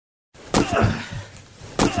Zipper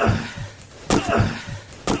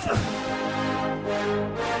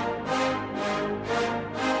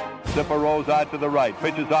rolls out to the right,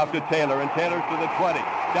 pitches off to Taylor, and Taylor's to the 20,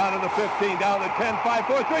 down to the 15, down to the 10, 5,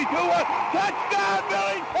 4, 3, 2, 1. Touchdown,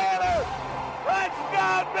 Billy Taylor!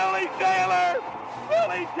 Touchdown, Billy Taylor!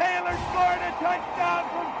 Billy Taylor scored a touchdown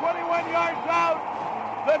from 21 yards out.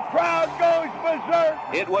 The crowd goes berserk.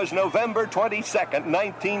 It was November 22nd,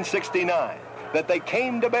 1969. That they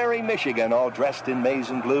came to Barry, Michigan, all dressed in maize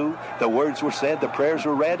and blue. The words were said, the prayers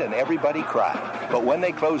were read, and everybody cried. But when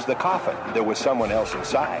they closed the coffin, there was someone else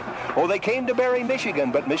inside. Oh, they came to Barry, Michigan,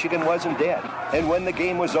 but Michigan wasn't dead. And when the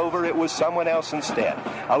game was over, it was someone else instead.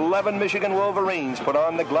 11 Michigan Wolverines put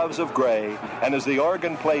on the gloves of gray, and as the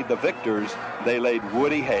organ played the victors, they laid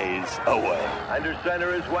Woody Hayes away. Under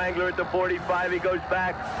center is Wangler at the 45. He goes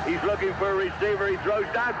back. He's looking for a receiver. He throws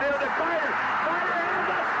downfield to Carter.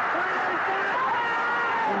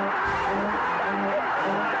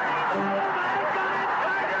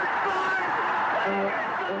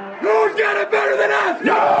 Who's got it better than us?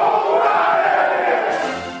 Nobody!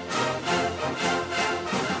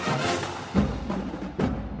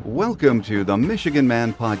 Welcome to the Michigan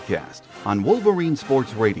Man Podcast on Wolverine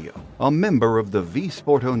Sports Radio, a member of the V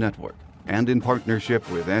Sporto Network, and in partnership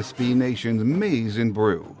with SB Nation's Maize and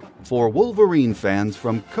Brew, for Wolverine fans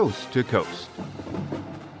from coast to coast.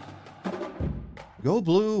 Go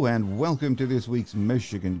Blue, and welcome to this week's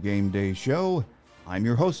Michigan Game Day show. I'm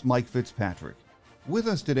your host, Mike Fitzpatrick. With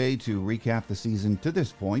us today to recap the season to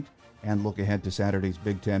this point and look ahead to Saturday's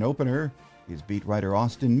Big Ten opener is beat writer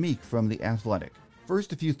Austin Meek from The Athletic.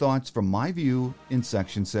 First, a few thoughts from my view in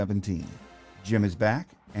Section 17. Jim is back,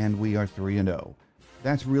 and we are 3-0.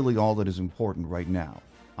 That's really all that is important right now.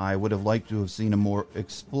 I would have liked to have seen a more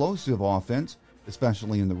explosive offense,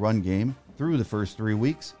 especially in the run game, through the first 3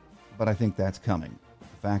 weeks, but I think that's coming.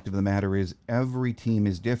 The fact of the matter is, every team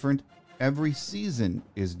is different. Every season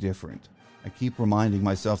is different. I keep reminding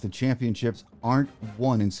myself that championships aren't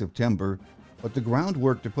won in September, but the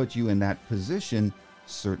groundwork to put you in that position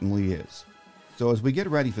certainly is. So as we get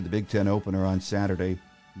ready for the Big Ten opener on Saturday,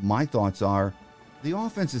 my thoughts are, the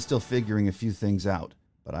offense is still figuring a few things out,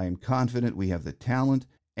 but I am confident we have the talent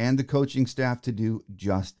and the coaching staff to do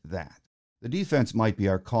just that. The defense might be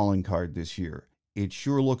our calling card this year. It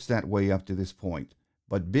sure looks that way up to this point,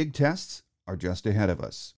 but big tests are just ahead of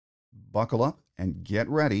us. Buckle up and get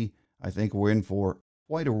ready. I think we're in for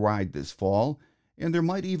quite a ride this fall, and there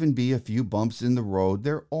might even be a few bumps in the road.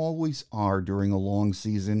 There always are during a long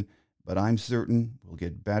season, but I'm certain we'll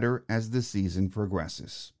get better as the season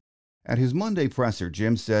progresses. At his Monday presser,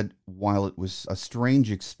 Jim said while it was a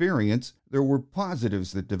strange experience, there were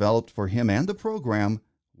positives that developed for him and the program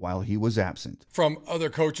while he was absent. From other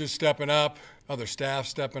coaches stepping up, other staff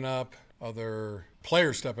stepping up, other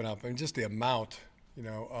players stepping up, and just the amount,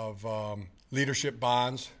 of leadership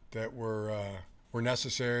bonds that were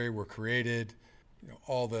necessary, were created,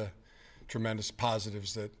 all the tremendous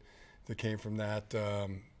positives that came from that. I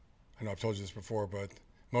know I've told you this before, but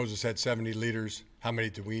Moses had 70 leaders. How many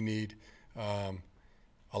do we need? A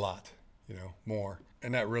lot, more.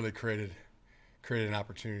 And that really created an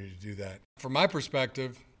opportunity to do that. From my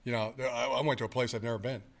perspective, I went to a place I've never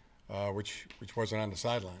been, which wasn't on the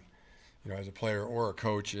sideline, as a player or a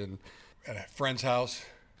coach. And at a friend's house,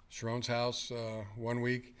 Sharon's house, 1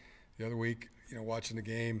 week. The other week, watching the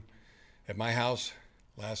game at my house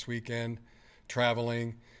last weekend,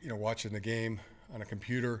 traveling, watching the game on a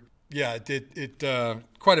computer. Yeah, it did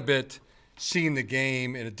quite a bit, seeing the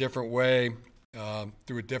game in a different way,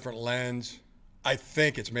 through a different lens. I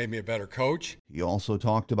think it's made me a better coach. He also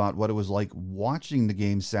talked about what it was like watching the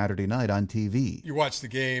game Saturday night on TV. You watch the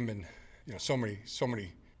game and, so many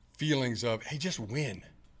feelings of, hey, just win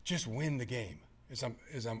the game. As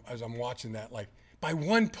I'm watching that, like, by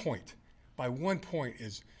one point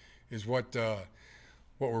is what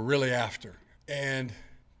we're really after. And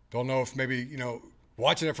don't know if maybe,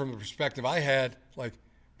 watching it from the perspective I had, like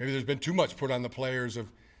maybe there's been too much put on the players of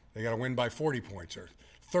they got to win by 40 points or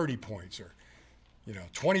 30 points or,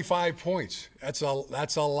 25 points. That's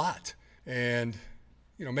a lot. And,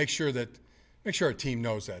 make sure our team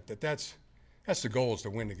knows that's the goal, is to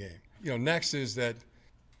win the game. Next is that,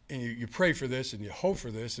 and you pray for this and you hope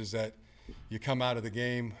for this, is that you come out of the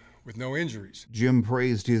game with no injuries. Jim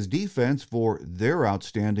praised his defense for their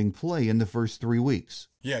outstanding play in the first 3 weeks.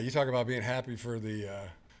 Yeah, you talk about being happy for the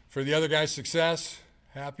other guy's success,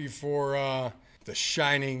 happy for the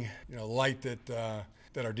shining light that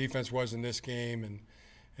our defense was in this game,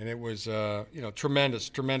 and it was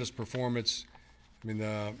tremendous performance. I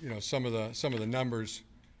mean, some of the numbers.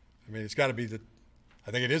 I mean, it's got to be the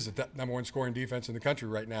I think it is the number one scoring defense in the country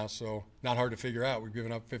right now, so not hard to figure out. We've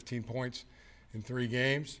given up 15 points in 3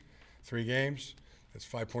 games. That's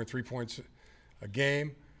 5.3 points a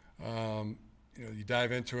game. You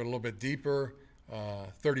dive into it a little bit deeper.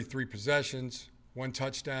 33 possessions, 1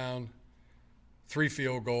 touchdown, 3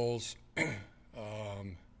 field goals.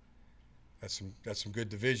 That's some good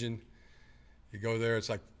division. You go there, it's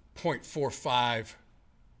like 0.45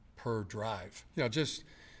 per drive.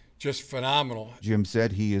 Just phenomenal. Jim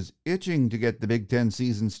said he is itching to get the Big Ten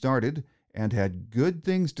season started and had good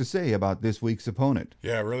things to say about this week's opponent.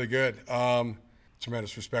 Yeah, really good.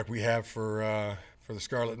 Tremendous respect we have for the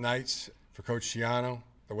Scarlet Knights, for Coach Schiano,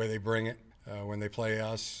 the way they bring it when they play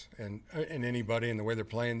us and anybody, and the way they're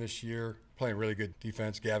playing this year. Playing really good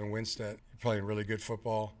defense. Gavin Winstead playing really good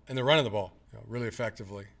football, and they're running the ball really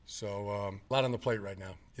effectively. So a lot on the plate right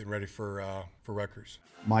now, getting ready for Rutgers.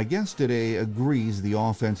 My guest today agrees the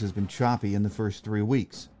offense has been choppy in the first 3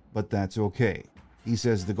 weeks, but that's okay. He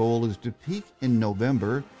says the goal is to peak in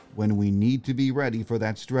November when we need to be ready for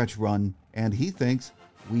that stretch run, and he thinks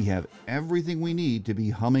we have everything we need to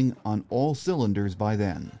be humming on all cylinders by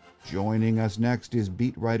then. Joining us next is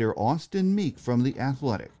beat writer Austin Meek from The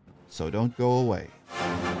Athletic, so don't go away.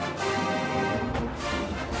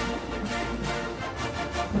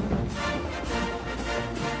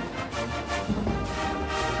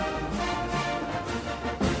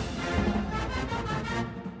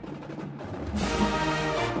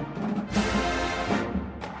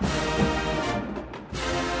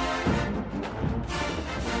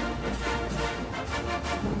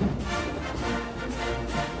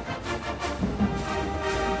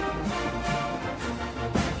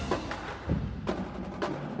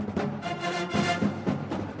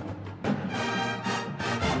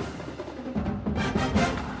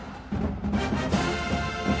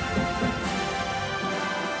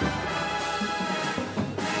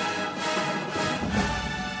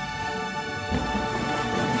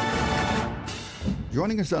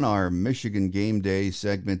 Joining us on our Michigan Game Day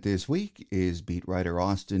segment this week is beat writer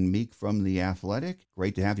Austin Meek from The Athletic.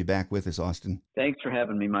 Great to have you back with us, Austin. Thanks for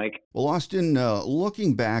having me, Mike. Well, Austin,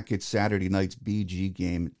 looking back at Saturday night's BG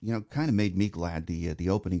game, kind of made me glad the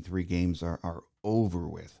opening 3 games are over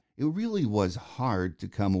with. It really was hard to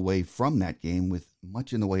come away from that game with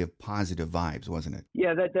much in the way of positive vibes, wasn't it?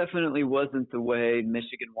 Yeah, that definitely wasn't the way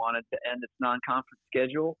Michigan wanted to end its non-conference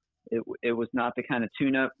schedule. It was not the kind of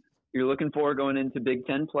tune-up you're looking for going into Big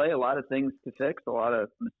Ten play. A lot of things to fix, a lot of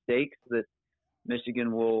mistakes that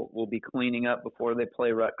Michigan will be cleaning up before they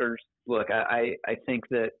play Rutgers. Look, I think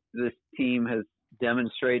that this team has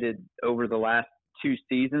demonstrated over the last 2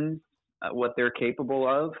 seasons what they're capable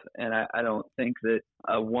of, and I don't think that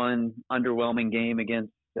one underwhelming game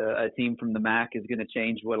against a team from the MAC is going to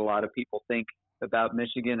change what a lot of people think about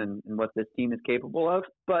Michigan and what this team is capable of.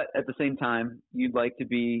 But at the same time, you'd like to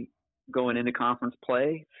be going into conference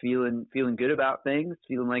play, feeling good about things,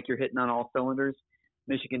 feeling like you're hitting on all cylinders.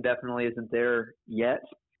 Michigan definitely isn't there yet,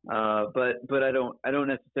 but I don't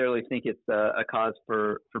necessarily think it's a cause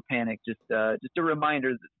for panic. Just a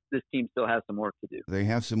reminder that this team still has some work to do. They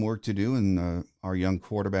have some work to do, and our young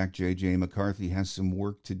quarterback J.J. McCarthy has some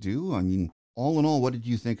work to do. I mean, all in all, what did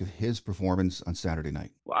you think of his performance on Saturday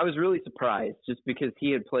night? Well, I was really surprised just because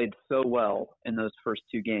he had played so well in those first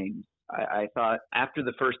 2 games. I thought after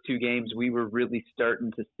the first 2 games, we were really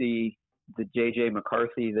starting to see the J.J.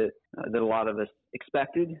 McCarthy that a lot of us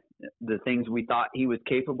expected, the things we thought he was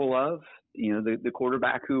capable of, the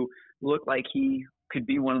quarterback who looked like he could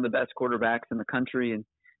be one of the best quarterbacks in the country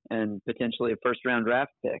and potentially a first-round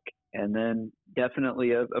draft pick. And then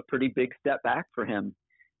definitely a pretty big step back for him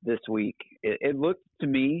this week. It looked to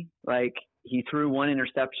me like he threw 1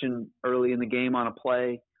 interception early in the game on a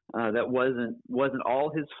play that wasn't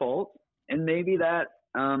all his fault. And maybe that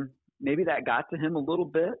got to him a little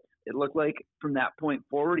bit. It looked like from that point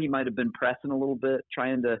forward, he might have been pressing a little bit,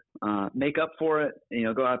 trying to make up for it.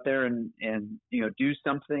 Go out there and do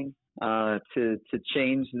something to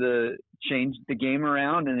change the game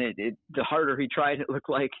around. And the harder he tried, it looked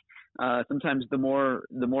like sometimes the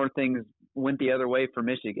more things went the other way for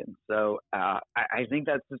Michigan. So I think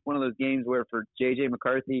that's just one of those games where for J.J.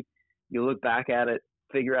 McCarthy, you look back at it,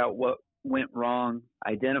 figure out what went wrong,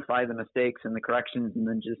 identify the mistakes and the corrections, and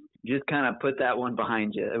then just kind of put that one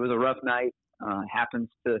behind you. It was a rough night. Happens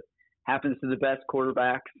to the best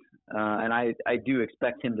quarterbacks, and I do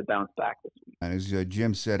expect him to bounce back this week. And as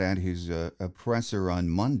Jim said at his presser on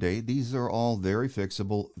Monday, these are all very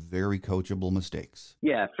fixable, very coachable mistakes.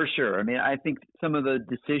 Yeah, for sure. I mean, I think some of the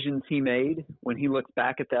decisions he made, when he looks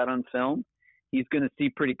back at that on film, he's going to see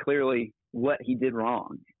pretty clearly what he did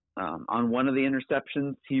wrong. On one of the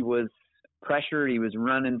interceptions, he was pressure. He was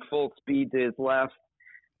running full speed to his left,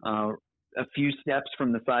 a few steps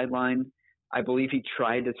from the sideline. I believe he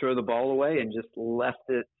tried to throw the ball away and just left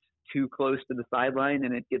it too close to the sideline,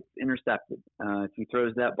 and it gets intercepted. If he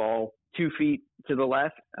throws that ball 2 feet to the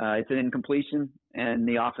left, it's an incompletion, and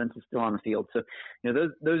the offense is still on the field. So,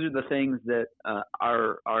 those are the things that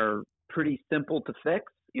are pretty simple to fix.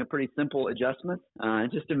 Pretty simple adjustments.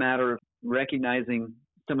 It's just a matter of recognizing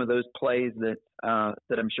some of those plays that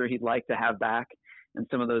I'm sure he'd like to have back, and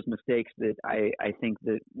some of those mistakes that I think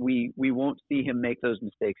that we won't see him make those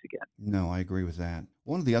mistakes again. No, I agree with that.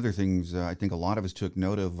 One of the other things I think a lot of us took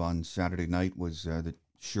note of on Saturday night was that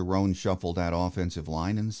Sharon shuffled that offensive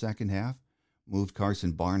line in the second half, moved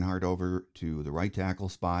Carson Barnhart over to the right tackle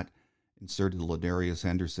spot, inserted Ladarius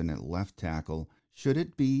Henderson at left tackle. Should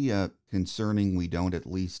it be concerning we don't, at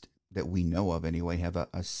least that we know of anyway, have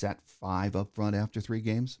a set 5 up front after 3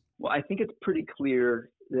 games? Well, I think it's pretty clear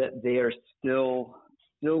that they are still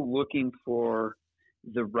looking for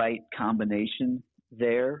the right combination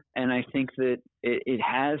there. And I think that it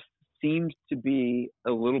has seemed to be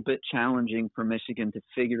a little bit challenging for Michigan to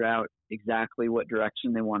figure out exactly what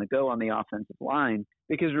direction they want to go on the offensive line.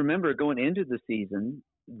 Because remember, going into the season,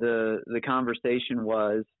 the conversation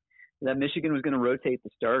was that Michigan was going to rotate the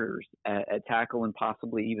starters at tackle and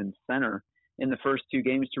possibly even center in the first 2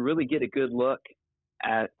 games to really get a good look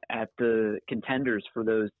at the contenders for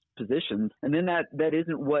those positions. And then that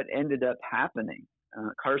isn't what ended up happening.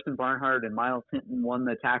 Carson Barnhart and Miles Hinton won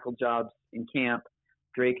the tackle jobs in camp.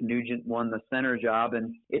 Drake Nugent won the center job.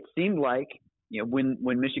 And it seemed like, when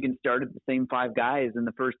Michigan started the same 5 guys in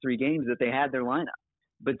the first 3 games, that they had their lineup.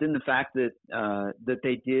 But then the fact that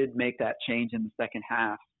they did make that change in the second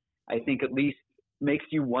half, I think at least makes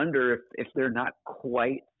you wonder if they're not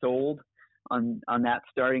quite sold on that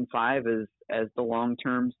starting 5 as the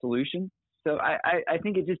long-term solution. So I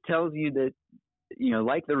think it just tells you that,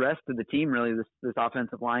 like the rest of the team, really, this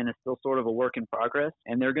offensive line is still sort of a work in progress,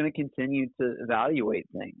 and they're going to continue to evaluate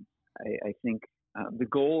things. I think the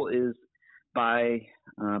goal is by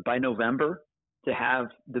November to have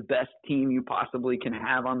the best team you possibly can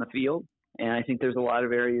have on the field. And I think there's a lot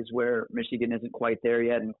of areas where Michigan isn't quite there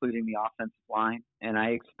yet, including the offensive line. And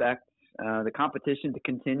I expect the competition to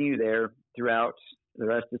continue there throughout the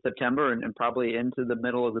rest of September and probably into the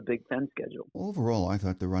middle of the Big Ten schedule. Overall, I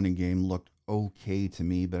thought the running game looked okay to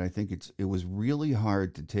me, but I think it was really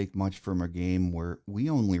hard to take much from a game where we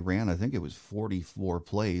only ran, I think it was 44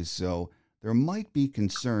 plays. So there might be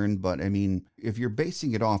concern, but I mean, if you're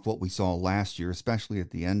basing it off what we saw last year, especially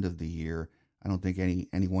at the end of the year, I don't think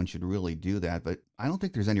anyone should really do that, but I don't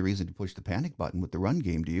think there's any reason to push the panic button with the run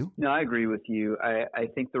game, do you? No, I agree with you. I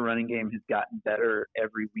think the running game has gotten better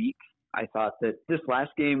every week. I thought that this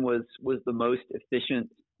last game was the most efficient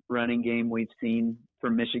running game we've seen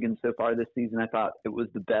from Michigan so far this season. I thought it was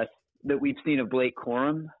the best that we've seen of Blake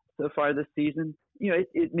Corum so far this season.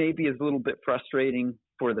 It maybe is a little bit frustrating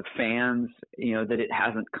for the fans, that it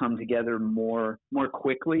hasn't come together more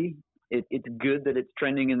quickly. It's good that it's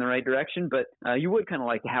trending in the right direction, but you would kind of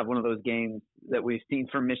like to have one of those games that we've seen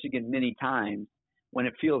from Michigan many times when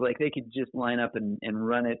it feels like they could just line up and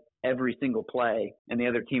run it every single play and the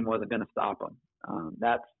other team wasn't going to stop them.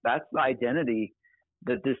 That's the identity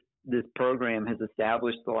that this program has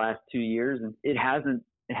established the last 2 years, and it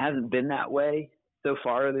hasn't been that way so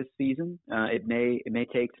far this season. It may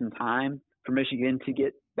take some time for Michigan to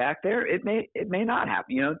get back there. It may not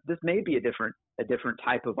happen. This may be a different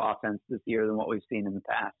type of offense this year than what we've seen in the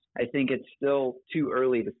past. I think it's still too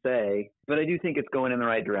early to say, but I do think it's going in the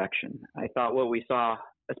right direction. I thought what we saw,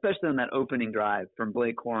 especially on that opening drive from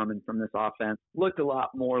Blake Corum and from this offense, looked a lot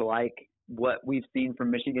more like what we've seen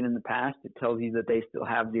from Michigan in the past. It tells you that they still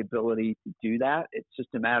have the ability to do that. It's just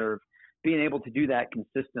a matter of being able to do that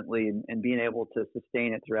consistently and being able to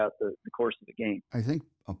sustain it throughout the course of the game. I think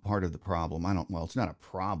a part of the problem, it's not a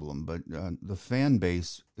problem, but the fan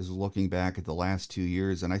base is looking back at the last 2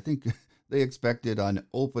 years, and I think they expected on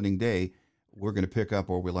opening day, we're going to pick up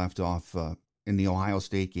where we left off in the Ohio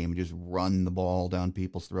State game and just run the ball down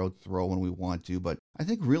people's throats, throw when we want to. But I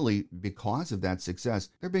think really because of that success,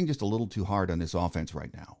 they're being just a little too hard on this offense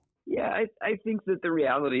right now. Yeah, I think that the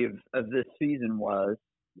reality of this season was,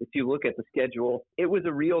 if you look at the schedule, it was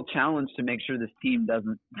a real challenge to make sure this team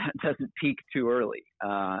doesn't peak too early.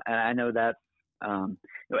 And I know that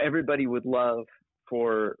everybody would love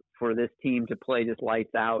for this team to play just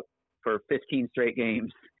lights out for 15 straight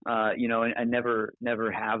games, and never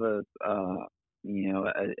have a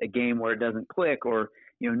game where it doesn't click, or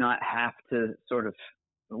not have to sort of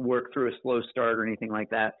work through a slow start or anything like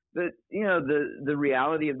that. But the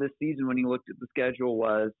reality of this season, when you looked at the schedule,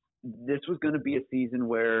 was this was going to be a season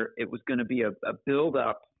where it was going to be a build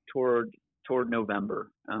up toward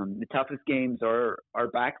November. The toughest games are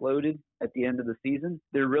backloaded at the end of the season.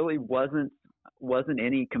 There really wasn't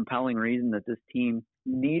any compelling reason that this team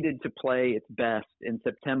needed to play its best in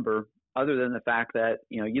September, other than the fact that,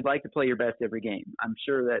 you'd like to play your best every game. I'm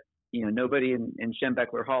sure that, nobody in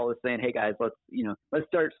Schembechler Hall is saying, hey guys, let's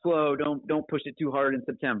start slow. Don't push it too hard in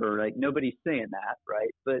September. Right? Nobody's saying that,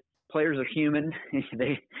 right? But players are human.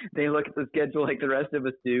 they look at the schedule like the rest of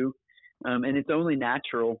us do. And it's only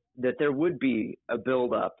natural that there would be a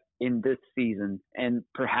build-up in this season, and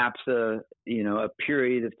perhaps a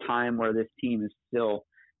period of time where this team is still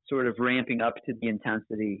sort of ramping up to the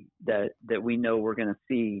intensity that we know we're going to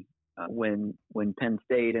see when Penn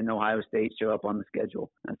State and Ohio State show up on the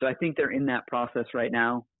schedule. So I think they're in that process right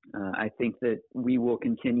now. I think that we will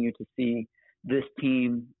continue to see this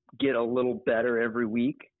team get a little better every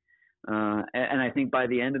week. And I think by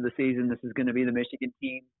the end of the season, this is going to be the Michigan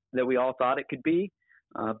team that we all thought it could be.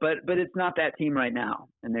 But it's not that team right now.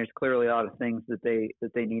 And there's clearly a lot of things that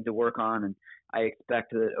they need to work on. And I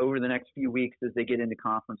expect that over the next few weeks, as they get into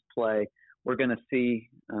conference play, we're going to see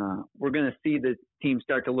the team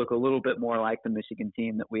start to look a little bit more like the Michigan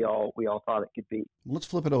team that we all thought it could be. Let's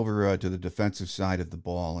flip it over to the defensive side of the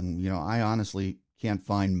ball. And, I honestly can't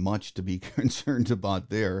find much to be concerned about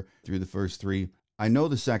there through the first three. I know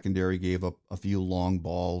the secondary gave up a few long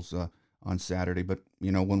balls on Saturday, but,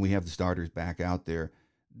 when we have the starters back out there,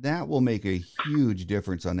 that will make a huge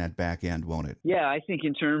difference on that back end, won't it? Yeah, I think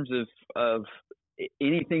in terms of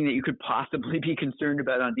anything that you could possibly be concerned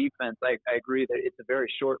about on defense, I agree that it's a very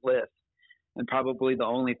short list. And probably the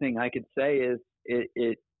only thing I could say is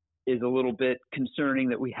it is a little bit concerning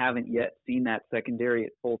that we haven't yet seen that secondary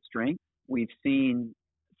at full strength. We've seen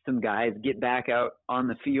some guys get back out on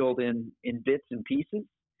the field in bits and pieces,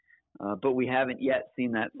 but we haven't yet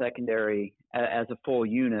seen that secondary as a full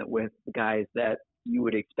unit with the guys that you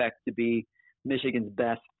would expect to be Michigan's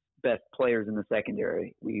best players in the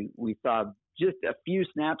secondary. We saw just a few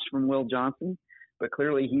snaps from Will Johnson, but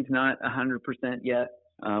clearly he's not 100% yet.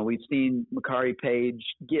 We've seen Makari Page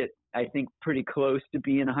get, I think, pretty close to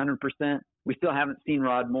being 100%. We still haven't seen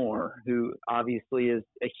Rod Moore, who obviously is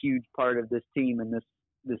a huge part of this team and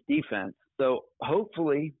this defense. So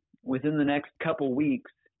hopefully within the next couple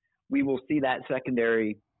weeks, we will see that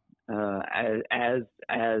secondary as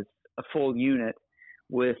a full unit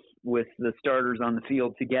with the starters on the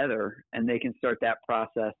field together, and they can start that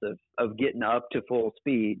process of getting up to full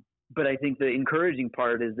speed. But I think the encouraging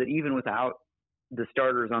part is that even without the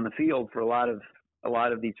starters on the field for a lot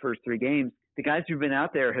of these first three games, the guys who've been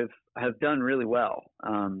out there have done really well.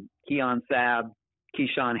 Keon Sabb,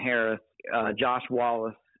 Keyshawn Harris, Josh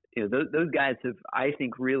Wallace, those guys have, I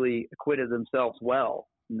think, really acquitted themselves well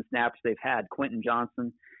in the snaps they've had. Quentin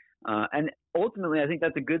Johnson. And ultimately, I think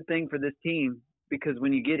that's a good thing for this team, because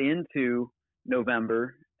when you get into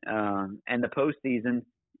November and the postseason,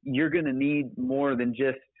 you're going to need more than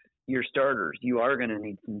just your starters. You are going to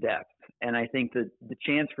need some depth. And I think that the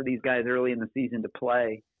chance for these guys early in the season to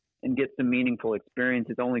play and get some meaningful experience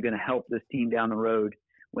is only going to help this team down the road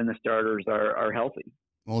when the starters are healthy.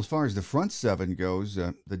 Well, as far as the front seven goes,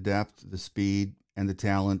 the depth, the speed, and the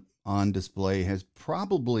talent on display has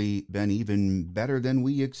probably been even better than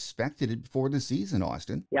we expected it before the season,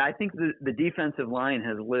 Austin. Yeah, I think the defensive line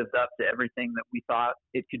has lived up to everything that we thought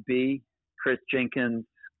it could be. Chris Jenkins,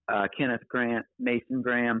 Kenneth Grant, Mason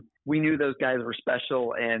Graham. We knew those guys were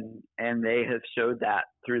special, and they have showed that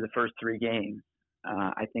through the first three games.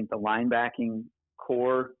 I think the linebacking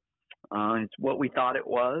core is what we thought it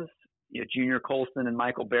was. Junior Colson and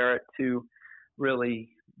Michael Barrett, two really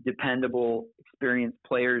dependable, experienced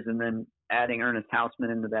players, and then adding Ernest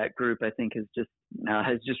Hausman into that group, I think has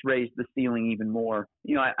just raised the ceiling even more.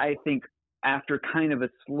 I think after kind of a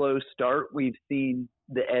slow start, we've seen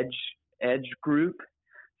the edge group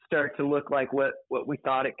start to look like what we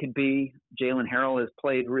thought it could be. Jalen Harrell has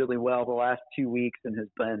played really well the last 2 weeks and has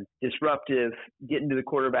been disruptive, getting to the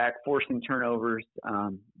quarterback, forcing turnovers.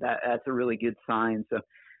 That's a really good sign. So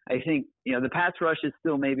I think, the pass rush is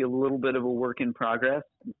still maybe a little bit of a work in progress,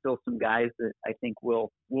 and still some guys that I think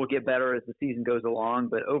will get better as the season goes along.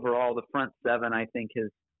 But overall, the front seven, I think, has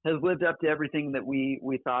lived up to everything that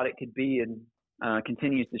we thought it could be, and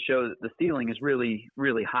continues to show that the ceiling is really,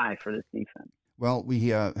 really high for this defense. Well, we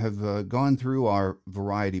have gone through our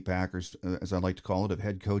variety packers, as I like to call it, of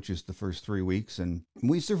head coaches the first 3 weeks, and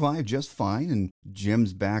we survived just fine. And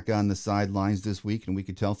Jim's back on the sidelines this week, and we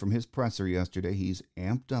could tell from his presser yesterday he's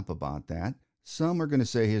amped up about that. Some are going to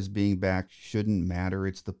say his being back shouldn't matter.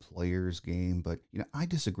 It's the players' game. But, I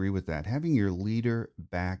disagree with that. Having your leader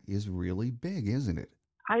back is really big, isn't it?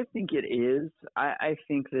 I think it is. I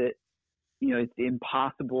think that, it's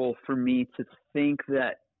impossible for me to think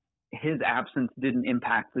that his absence didn't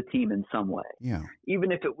impact the team in some way. Yeah.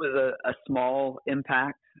 Even if it was a small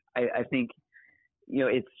impact, I think,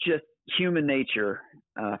 it's just human nature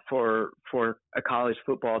for a college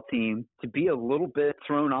football team to be a little bit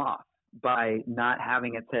thrown off by not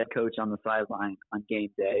having its head coach on the sideline on game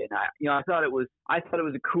day. And I thought it was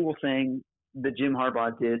a cool thing that Jim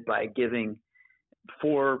Harbaugh did by giving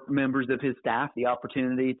 4 members of his staff the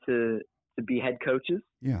opportunity to be head coaches.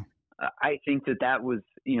 Yeah. I think that was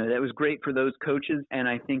great for those coaches. And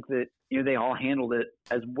I think that, they all handled it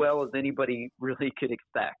as well as anybody really could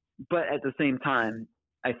expect. But at the same time,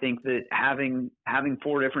 I think that having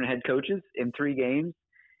 4 different head coaches in 3 games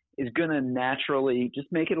is going to naturally just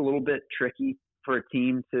make it a little bit tricky for a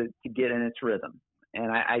team to get in its rhythm.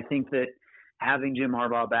 And I think that having Jim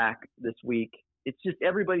Harbaugh back this week, it's just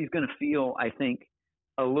everybody's going to feel, I think,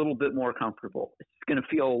 a little bit more comfortable. It's going to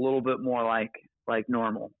feel a little bit more like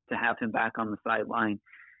normal to have him back on the sideline.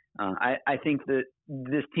 I think that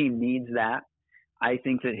this team needs that. I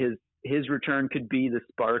think that his return could be the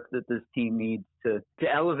spark that this team needs to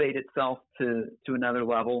elevate itself to another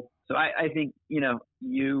level. So I think,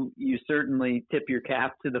 you certainly tip your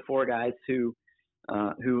cap to the 4 guys who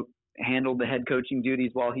handled the head coaching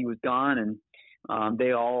duties while he was gone. And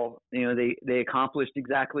they all, they accomplished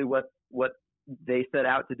exactly what they set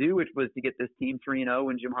out to do, which was to get this team 3-0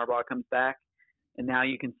 when Jim Harbaugh comes back. And now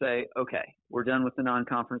you can say, okay, we're done with the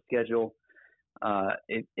non-conference schedule.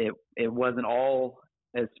 It wasn't all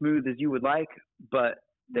as smooth as you would like, but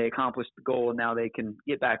they accomplished the goal, and now they can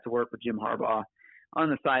get back to work with Jim Harbaugh on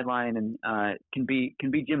the sideline and can be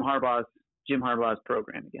Jim Harbaugh's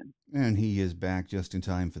program again. And he is back just in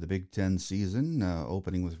time for the Big Ten season,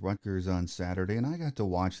 opening with Rutgers on Saturday. And I got to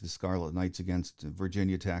watch the Scarlet Knights against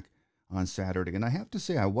Virginia Tech on Saturday. And I have to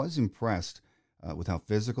say, I was impressed with how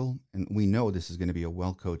physical, and we know this is going to be a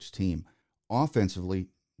well-coached team. Offensively,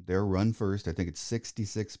 they're run first. I think it's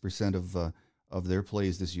 66% of their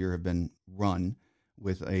plays this year have been run,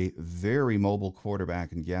 with a very mobile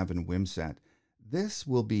quarterback in Gavin Wimsatt. This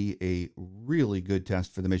will be a really good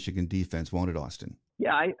test for the Michigan defense, won't it, Austin?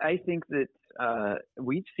 Yeah, I think that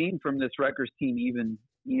we've seen from this Rutgers team, even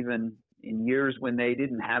in years when they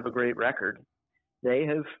didn't have a great record, they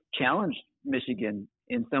have challenged Michigan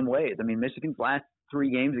in some ways. I mean, Michigan's last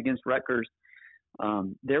 3 games against Rutgers,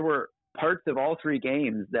 there were parts of all 3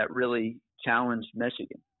 games that really challenged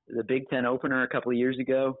Michigan. The Big Ten opener a couple of years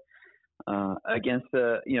ago against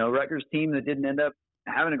the Rutgers team that didn't end up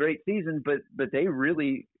having a great season, but they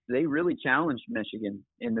really challenged Michigan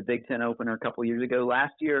in the Big Ten opener a couple of years ago.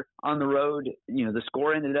 Last year on the road, the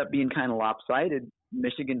score ended up being kind of lopsided.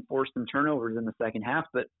 Michigan forced some turnovers in the second half,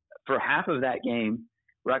 but for half of that game,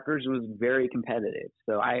 Rutgers was very competitive.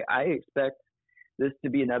 So I expect this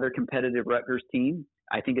to be another competitive Rutgers team.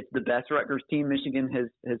 I think it's the best Rutgers team Michigan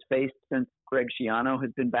has faced since Greg Schiano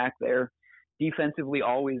has been back there. Defensively,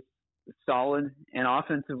 always solid, and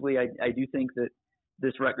offensively, I do think that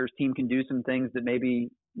this Rutgers team can do some things that maybe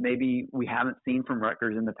we haven't seen from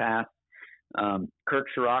Rutgers in the past. Kirk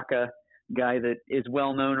Shiraka, guy that is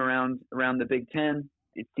well known around the Big Ten.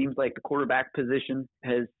 It seems like the quarterback position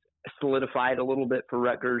has solidified a little bit for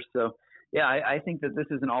Rutgers. So, yeah, I think that this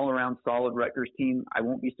is an all-around solid Rutgers team. I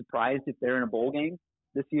won't be surprised if they're in a bowl game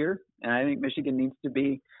this year, and I think Michigan needs to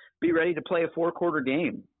be ready to play a 4-quarter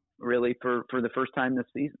game, really, for the first time this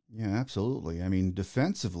season. Yeah, absolutely. I mean,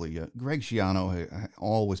 defensively, Greg Schiano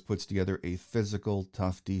always puts together a physical,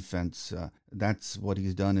 tough defense. That's what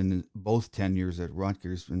he's done in both tenures at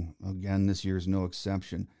Rutgers, and again, this year's no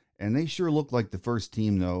exception. And they sure look like the first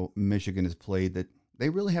team, though, Michigan has played that they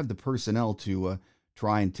really have the personnel to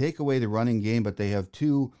try and take away the running game, but they have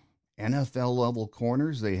 2 NFL-level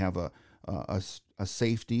corners. They have a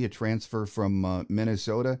safety, a transfer from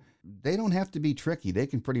Minnesota. They don't have to be tricky. They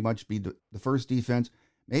can pretty much be the first defense,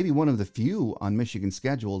 maybe one of the few on Michigan's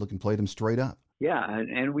schedule that can play them straight up. Yeah,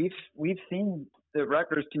 and we've seen that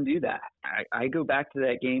Rutgers can do that. I go back to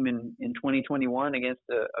that game in 2021 against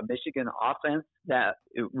a Michigan offense that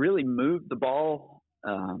it really moved the ball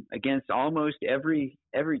against almost every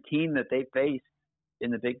team that they faced in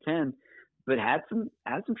the Big Ten, but had some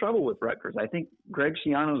trouble with Rutgers. I think Greg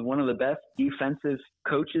Schiano is one of the best defensive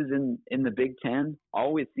coaches in the Big Ten.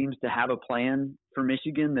 Always seems to have a plan for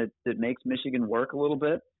Michigan that makes Michigan work a little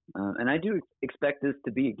bit. And I do expect this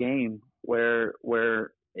to be a game where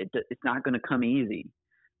it's not going to come easy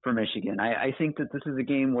for Michigan. I think that this is a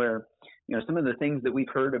game where, some of the things that we've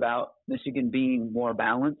heard about Michigan being more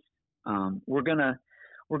balanced, we're gonna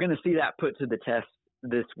see that put to the test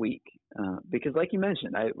this week, because like you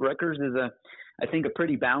mentioned, Rutgers is I think, a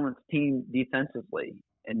pretty balanced team defensively,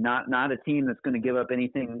 and not a team that's going to give up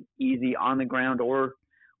anything easy on the ground or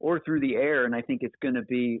through the air. And I think it's going to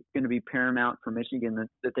be paramount for Michigan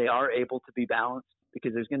that they are able to be balanced,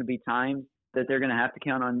 because there's going to be times that they're going to have to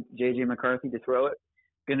count on J.J. McCarthy to throw it.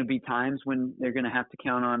 Going to be times when they're going to have to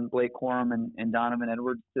count on Blake Corum and Donovan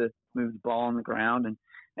Edwards to move the ball on the ground. And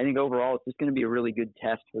I think overall it's just going to be a really good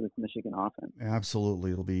test for this Michigan offense.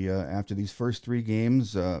 Absolutely. It'll be, after these first 3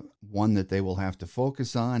 games, one that they will have to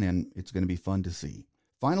focus on, and it's going to be fun to see.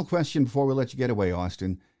 Final question before we let you get away,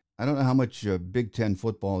 Austin. I don't know how much Big Ten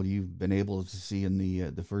football you've been able to see in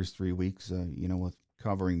the first 3 weeks, with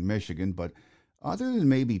covering Michigan, but other than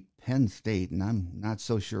maybe Penn State, and I'm not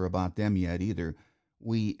so sure about them yet either,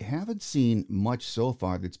 we haven't seen much so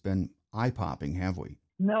far that's been eye-popping, have we?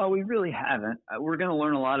 No, we really haven't. We're going to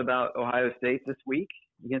learn a lot about Ohio State this week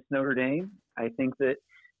against Notre Dame. I think that,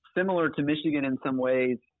 similar to Michigan in some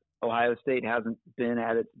ways, Ohio State hasn't been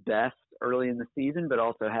at its best early in the season, but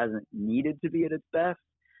also hasn't needed to be at its best.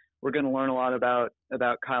 We're going to learn a lot about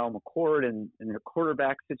Kyle McCord and their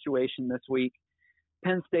quarterback situation this week.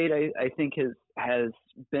 Penn State, I think, has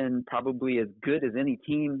been probably as good as any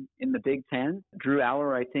team in the Big Ten. Drew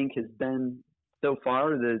Aller, I think, has been so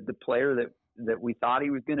far the player that we thought he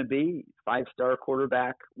was going to be. 5-star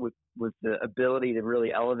quarterback with the ability to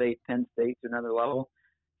really elevate Penn State to another level.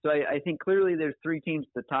 So I think clearly there's 3 teams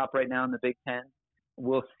at the top right now in the Big Ten.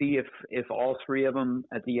 We'll see if all 3 of them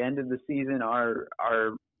at the end of the season are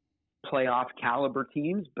playoff caliber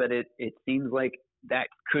teams, but it seems like that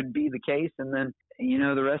could be the case. And then,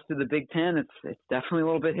 the rest of the Big Ten, it's definitely a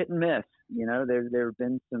little bit hit and miss. There have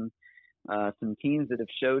been some teams that have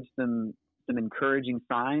showed some encouraging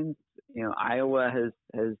signs. Iowa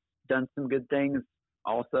has done some good things,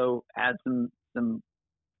 also had some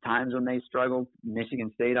times when they struggled.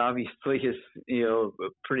 Michigan State obviously is a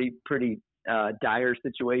pretty dire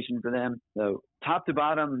situation for them. So top to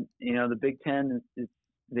bottom, the Big Ten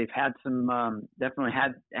they've had some definitely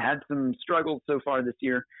had some struggles so far this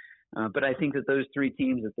year. But I think that those 3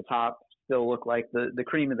 teams at the top still look like the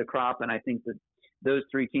cream of the crop, and I think that those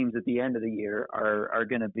 3 teams at the end of the year are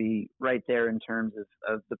going to be right there in terms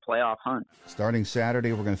of the playoff hunt. Starting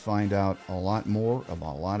Saturday, we're going to find out a lot more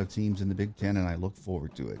about a lot of teams in the Big Ten, and I look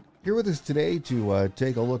forward to it. Here with us today to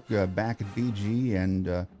take a look back at BG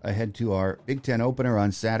and ahead to our Big Ten opener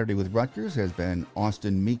on Saturday with Rutgers has been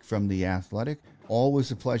Austin Meek from The Athletic.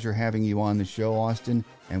 Always a pleasure having you on the show, Austin,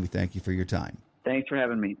 and we thank you for your time. Thanks for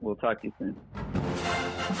having me. We'll talk to you soon.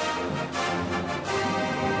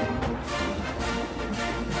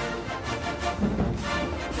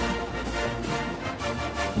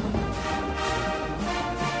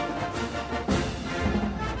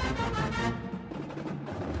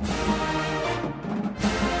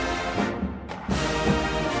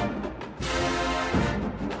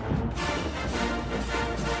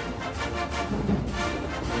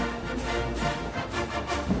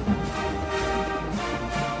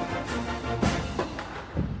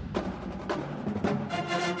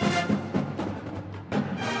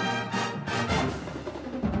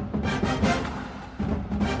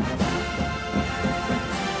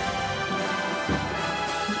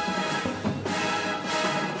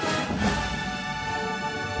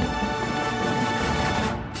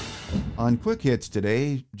 On Quick Hits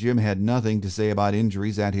today, Jim had nothing to say about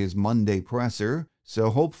injuries at his Monday presser, so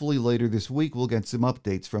hopefully later this week we'll get some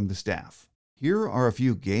updates from the staff. Here are a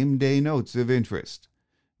few game day notes of interest.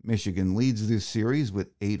 Michigan leads this series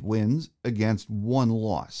with 8 wins against 1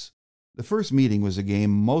 loss. The first meeting was a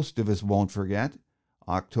game most of us won't forget.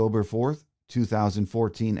 October 4th,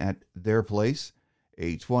 2014 at their place,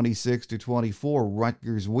 a 26-24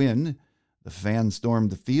 Rutgers win. The fans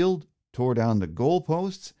stormed the field, tore down the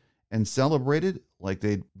goalposts, and celebrated like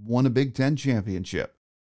they'd won a Big Ten championship.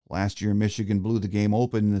 Last year, Michigan blew the game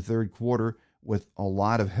open in the third quarter with a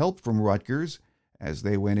lot of help from Rutgers as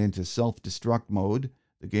they went into self-destruct mode.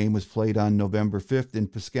 The game was played on November 5th in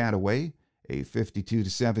Piscataway, a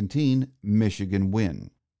 52-17 Michigan win.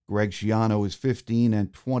 Greg Schiano is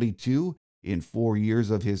 15-22 in 4 years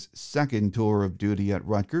of his second tour of duty at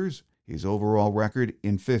Rutgers. His overall record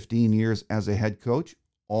in 15 years as a head coach,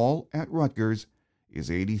 all at Rutgers, is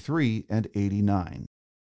 83-89.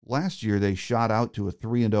 Last year, they shot out to a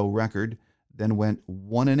 3-0 record, then went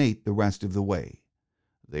 1-8 the rest of the way.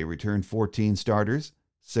 They returned 14 starters,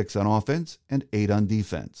 6 on offense and 8 on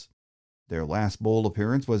defense. Their last bowl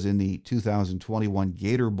appearance was in the 2021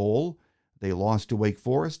 Gator Bowl. They lost to Wake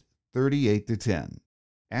Forest 38-10.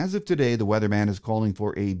 As of today, the weatherman is calling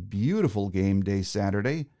for a beautiful game day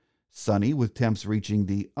Saturday, sunny with temps reaching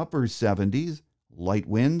the upper 70s, light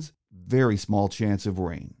winds, very small chance of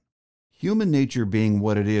rain. Human nature being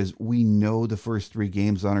what it is, we know the first 3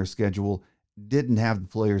 games on our schedule didn't have the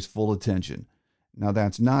players' full attention. Now,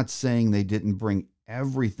 that's not saying they didn't bring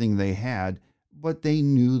everything they had, but they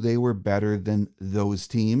knew they were better than those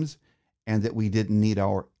teams and that we didn't need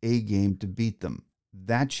our A game to beat them.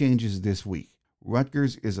 That changes this week.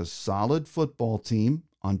 Rutgers is a solid football team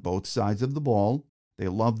on both sides of the ball. They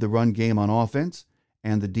love the run game on offense,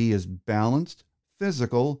 and the D is balanced,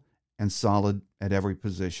 physical, and solid at every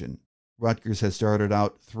position. Rutgers has started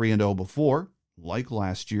out 3-0 before, like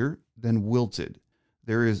last year, then wilted.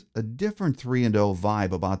 There is a different 3-0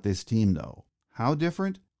 vibe about this team, though. How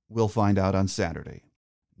different? We'll find out on Saturday.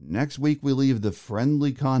 Next week, we leave the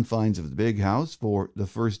friendly confines of the Big House for the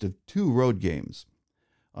first of 2 road games.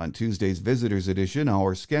 On Tuesday's Visitors Edition,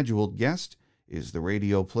 our scheduled guest is the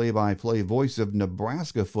radio play-by-play voice of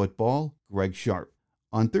Nebraska football, Greg Sharp.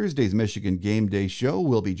 On Thursday's Michigan Game Day show,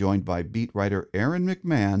 we'll be joined by beat writer Aaron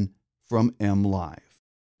McMahon from M Live.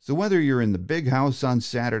 So whether you're in the Big House on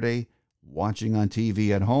Saturday, watching on TV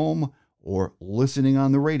at home, or listening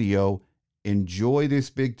on the radio, enjoy this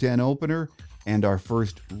Big Ten opener and our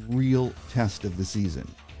first real test of the season.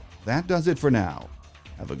 That does it for now.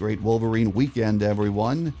 Have a great Wolverine weekend,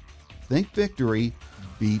 everyone. Think victory,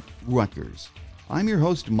 beat Rutgers. I'm your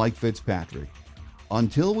host, Mike Fitzpatrick.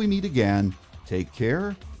 Until we meet again, take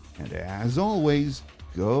care, and as always,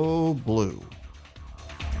 go blue.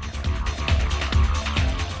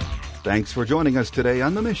 Thanks for joining us today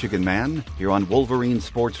on The Michigan Man, here on Wolverine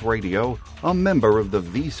Sports Radio, a member of the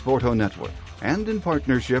V-Sporto Network, and in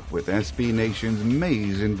partnership with SB Nation's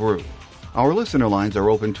Maize and Brew. Our listener lines are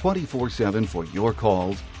open 24/7 for your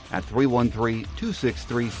calls at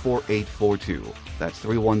 313-263-4842. That's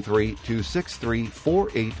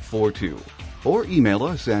 313-263-4842. Or email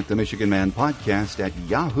us at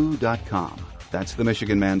themichiganmanpodcast@yahoo.com. That's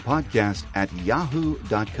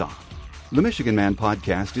themichiganmanpodcast@yahoo.com. The Michigan Man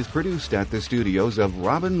Podcast is produced at the studios of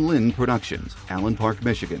Robin Lynn Productions, Allen Park,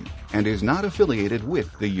 Michigan, and is not affiliated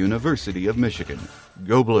with the University of Michigan.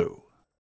 Go Blue!